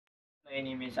My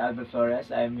name is Albert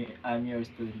Flores. I'm your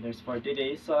student nurse for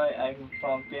today. I'm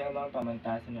from PLM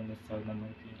Pamantasan and Luzon,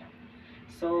 Marikina.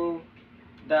 So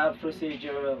the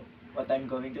procedure, what I'm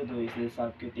going to do is the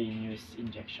subcutaneous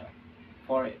injection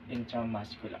for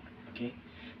intramuscular. Okay.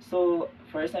 So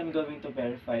first I'm going to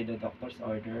verify the doctor's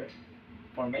order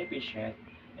for my patient,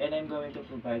 and I'm going to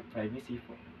provide privacy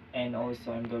for, and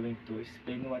also I'm going to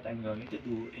explain what I'm going to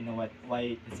do and why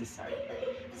it is necessary.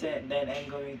 So then I'm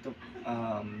going to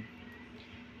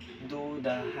do the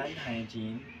hand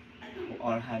hygiene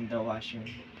or hand washing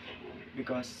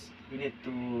because we need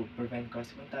to prevent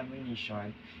cross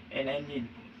contamination, and I need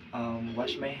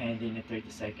wash my hand in 30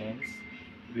 seconds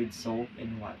with soap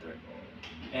and water,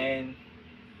 and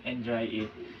dry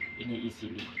it in an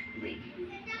easily way.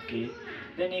 Okay.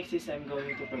 The next is I'm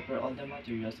going to prepare all the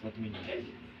materials what we needed.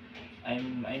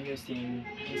 I'm using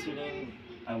insulin,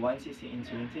 1 cc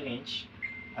insulin syringe,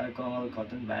 alcohol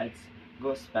cotton pads,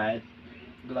 gauze pad,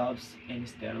 gloves, and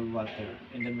sterile water,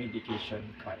 and the medication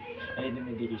card, and the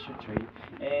medication tray,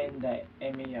 and the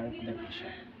MAR of the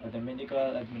patient, or the medical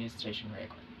administration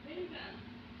record.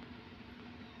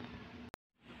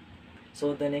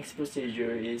 So the next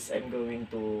procedure is I'm going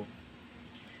to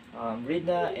read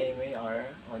the MAR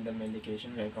on the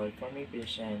medication record for my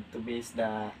patient to base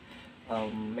the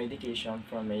medication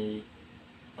from a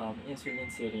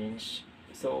insulin syringe.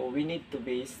 So we need to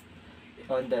base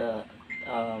on the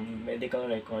medical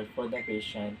record for the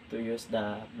patient to use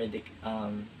the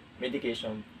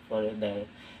medication for the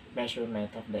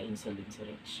measurement of the insulin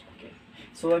syringe. Okay.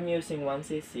 So I'm using 1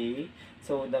 cc.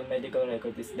 So the medical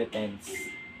record is depends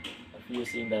of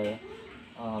using the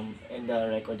in the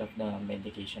record of the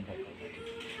medication record. Okay.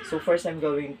 So first I'm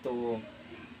going to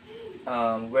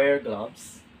wear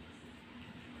gloves.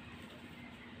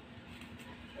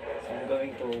 So I'm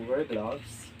going to wear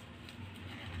gloves.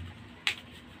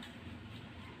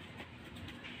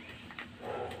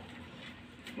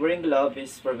 Wearing glove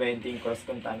is preventing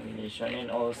cross-contamination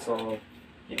and also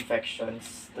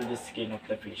infections to the skin of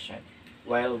the patient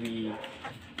while we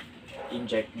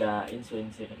inject the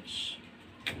insulin syringe.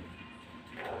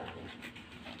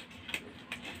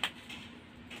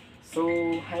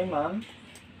 So, hi ma'am.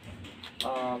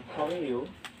 How are you?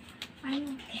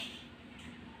 I'm okay.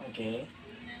 Okay.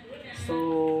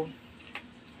 So,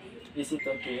 is it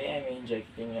okay? I'm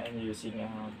using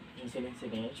insulin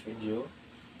syringe with you.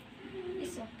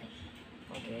 It's okay.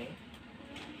 Okay.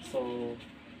 So,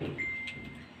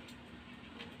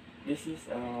 this is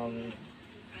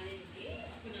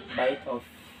bite of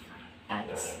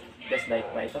ants. Just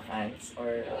like bite of ants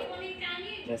or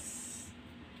just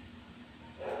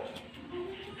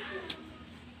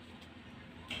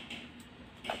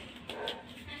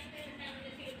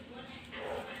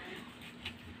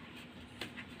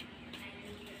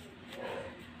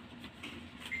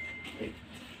wait.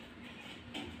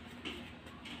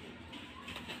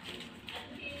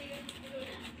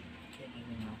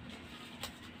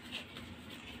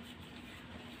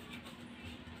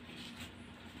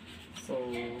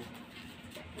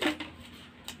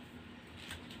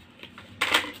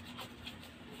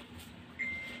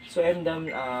 So, I'm done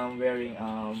wearing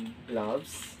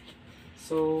gloves.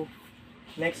 So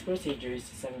next procedure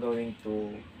is I'm going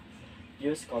to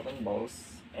use cotton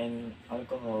balls and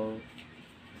alcohol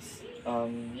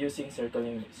using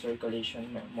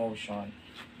circulation motion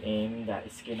in the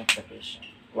skin of the patient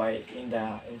while in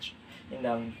the in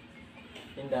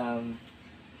the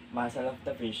muscle of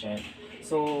the patient.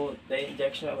 So the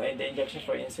injection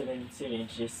for insulin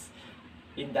syringe is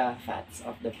in the fats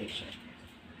of the patient,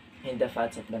 in the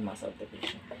fats of the muscle of the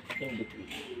patient, in between.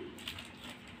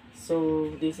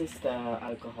 So this is the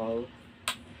alcohol,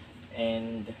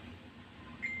 and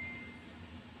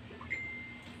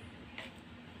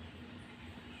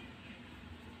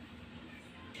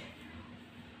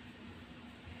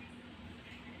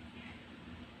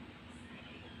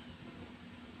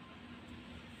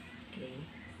okay.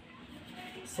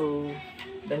 So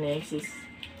the next is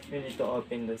we need to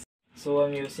open this. So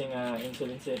I'm using a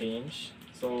insulin syringe.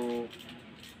 So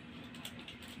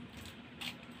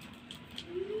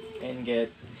and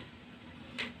get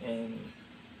and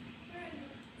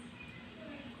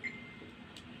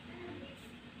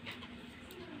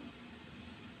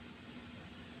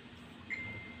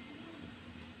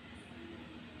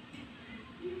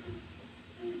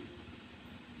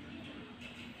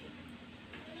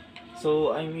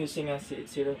so I'm using a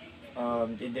zero.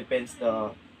 It depends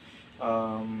the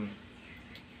um,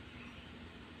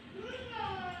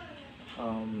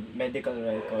 medical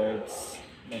records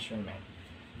measurement.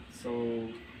 So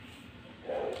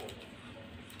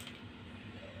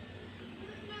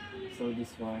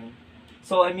this one.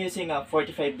 So I'm using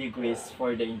 45 degrees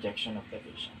for the injection of the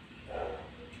patient.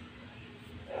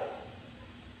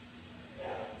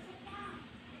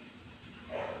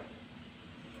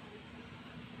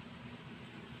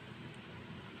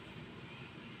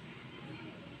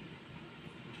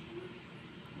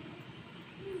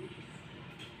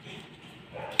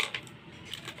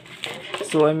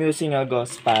 So I'm using a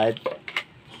gauze pad.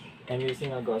 I'm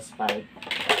using a gauze pad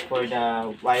for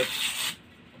the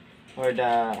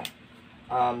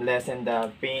lessen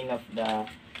the pain of the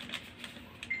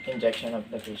injection of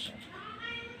the patient.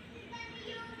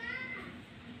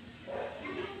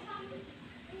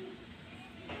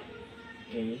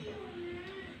 Okay.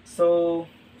 So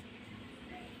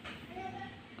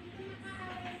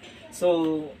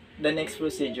the next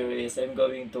procedure is I'm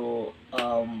going to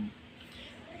um,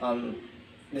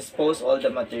 dispose all the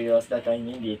materials that I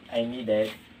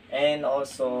needed, and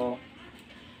also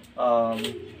um,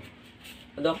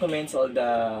 documents all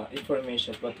the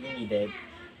information what we needed,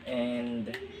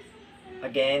 and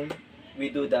again we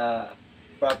do the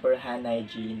proper hand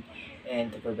hygiene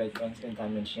and to prevent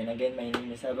cross-contamination. Again, my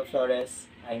name is Alba Flores.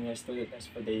 I'm your student nurse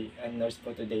for today. I'm nurse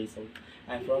for today. So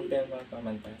I'm from Pelma,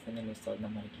 Pamantas, and I'm a student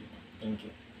ng Marikina. Thank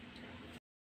you.